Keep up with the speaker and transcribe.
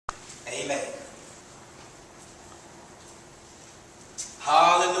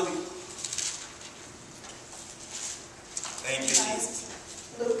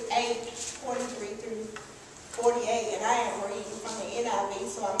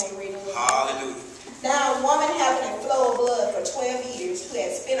they read the word. Hallelujah. Now a woman having a flow of blood for 12 years, who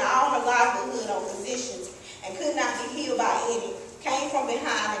had spent all her livelihood on physicians and could not be healed by any, came from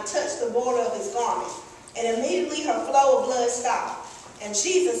behind and touched the border of his garment. And immediately her flow of blood stopped. And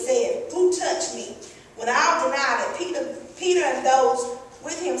Jesus said, "Who touched me?" When all denied it, Peter and those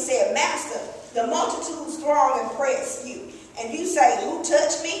with him said, "Master, the multitudes throng and press you, and you say, 'Who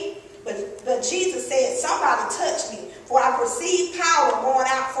touched me?'" But Jesus said, "Somebody touched me, for I perceive power going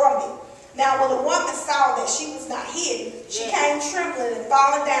out from me." Now when the woman saw that she was not hidden, she came trembling and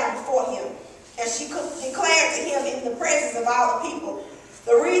falling down before him. And she declared to him in the presence of all the people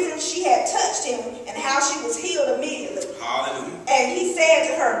the reason she had touched him and how she was healed immediately. Hallelujah. And he said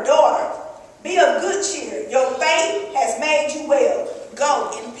to her, "Daughter, be of good cheer. Your faith has made you well.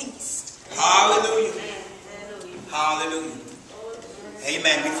 Go in peace." Hallelujah. Hallelujah.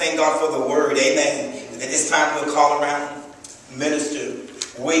 Amen. We thank God for the word. Amen. At this time we'll call around Minister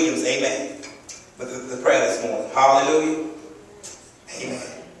Williams. Amen. With the prayer this morning. Hallelujah. Amen.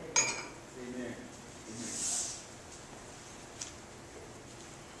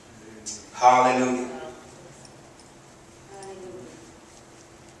 Hallelujah.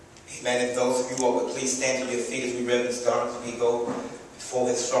 Amen. If those of you who would please stand to your feet as we reverence God as we go before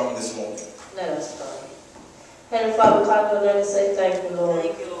His throne this morning. Let us pray. Heavenly Father, call your name and say thank you,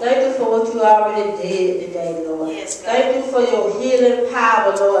 Lord. Thank you for what you already did today, Lord. Yes, thank you for your healing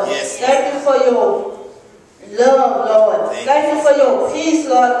power, Lord. Yes. Thank you for your love, Lord. Thank you for your peace,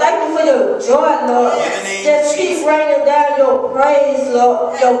 Lord. Thank you for your joy, Lord. Yes. Just keep raining down your praise,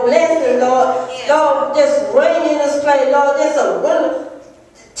 Lord. Your blessing, Lord. Lord, just rain in this place, Lord. Just surrender.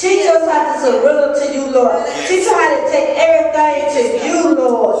 Teach us how to surrender to you, Lord. Yes. Teach us how to take everything to you,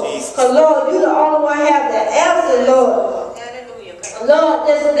 Lord. Because, Lord, you're the only one who have the answer, Lord. Lord,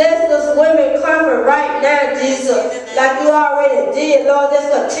 just bless this women comfort right now, Jesus, like you already did, Lord.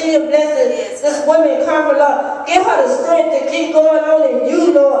 Just continue blessing this women comfort, Lord. Give her the strength to keep going on in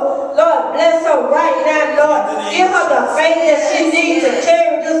you, Lord. Lord, bless her right now, Lord. Give her the faith that she needs to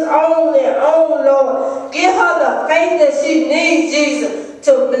carry this on and on, Lord. Give her the faith that she needs, Jesus,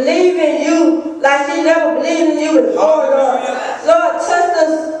 to believe in you like she never believed in you before, Lord. Lord, touch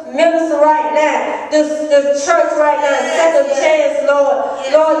this minister right now, this church right now, second chance, Lord.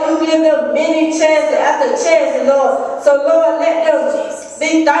 Lord, you give them many chances after chances, Lord. So, Lord, let them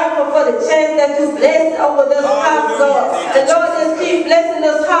be thankful for the chance that you blessed over this house, Lord. And Lord, just keep blessing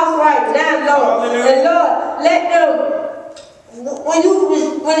this house right now, Lord. And Lord, let them, when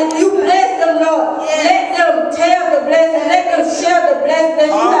you bless them, Lord, let them tell the blessing, let them share the blessing that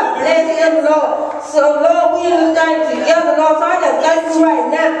you have blessed them, Lord. So, Lord, we in this thing together, Lord. So I just thank you right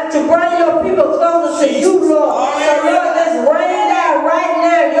now to bring your people closer to you, Lord. So, Lord, just rain down right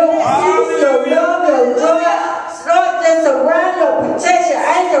now your peace, your love, your joy. Lord, just surround your protection,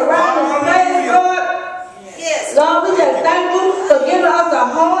 angel around this place, Lord. Lord, we just thank you for giving us a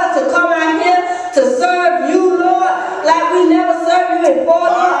heart to come out here to serve you, Lord, like we never served you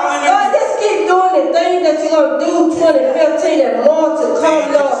before, Lord. Lord, just keep doing the things that you're going to do 2015 and more to come,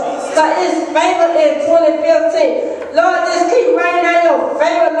 Lord. Because it's favor in 2015. Lord, just keep raining down your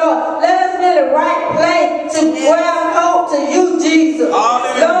favor, Lord. Let us be in the right place to grab hope to you, Jesus.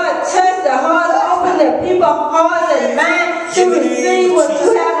 Lord, touch the hearts, open the people's hearts and minds to receive what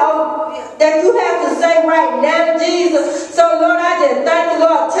you have that you have to say right now, Jesus. So, Lord, I just thank you,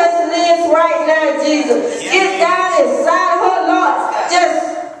 Lord. Touch Liz right now, Jesus. Get down inside her, Lord. Just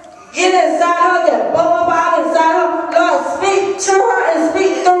get inside her, just blow up out inside her. Lord, speak to her and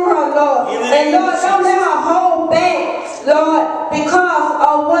speak through her, Lord. And, Lord, don't let her hold back, Lord, because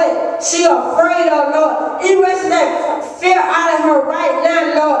of what she afraid of, Lord. Erase that fear out of her right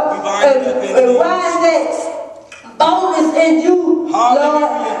now, Lord. And rise that boldness in you,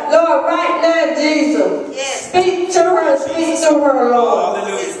 Lord. Lord, right now, Jesus. Speak to her and speak to her, Lord.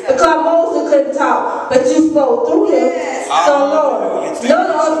 Because Moses couldn't talk, but you spoke through him. So, Lord,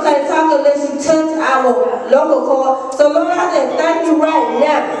 none of us can talk unless you touch our local cord. So, Lord, I just thank you right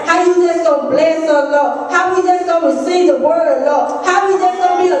now. How you just going to bless her, Lord. How we just going to receive the word, Lord. How we just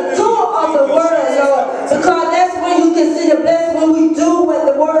going to be a doer of the word, Lord. Because that's when you can see the blessing, when we do what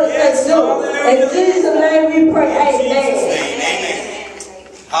the word says do. In Jesus' name we pray. Amen.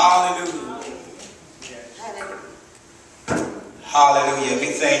 Hallelujah. Hallelujah. We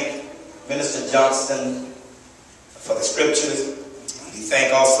thank Minister Johnston for the scriptures. We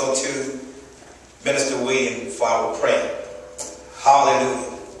thank also to Minister William for our prayer.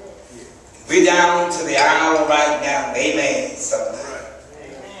 Hallelujah. We're down to the hour right now. Amen. Somebody.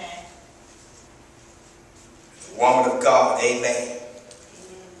 Woman of God. Amen.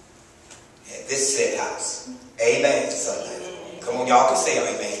 At this said house. Amen. Somebody. Come on, y'all can say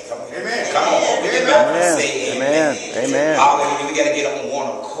amen. Come on. Amen. Come on. Open your mouth and say amen. Amen. Hallelujah. We got to get on one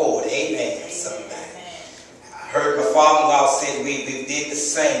accord. Amen. Somebody. I heard my father-in-law said we did the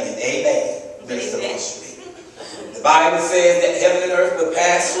singing. Amen. Minister Marshall. The Bible says that heaven and earth will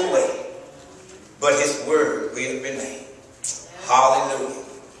pass away, but his word will remain. Hallelujah.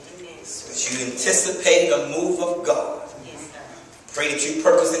 So as you anticipate a move of God, pray that you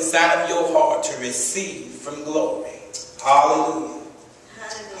purpose inside of your heart to receive from glory. Hallelujah.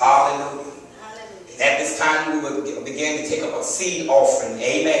 Hallelujah. And at this time, we will begin to take up a seed offering.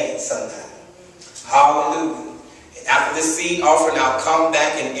 Amen. Sometime. Hallelujah. And after the seed offering, I'll come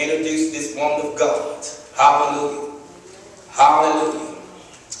back and introduce this woman of God. Hallelujah. Hallelujah.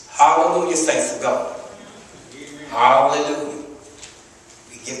 Hallelujah, saints of God. Hallelujah.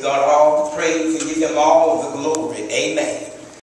 We give God all the praise and give him all the glory. Amen.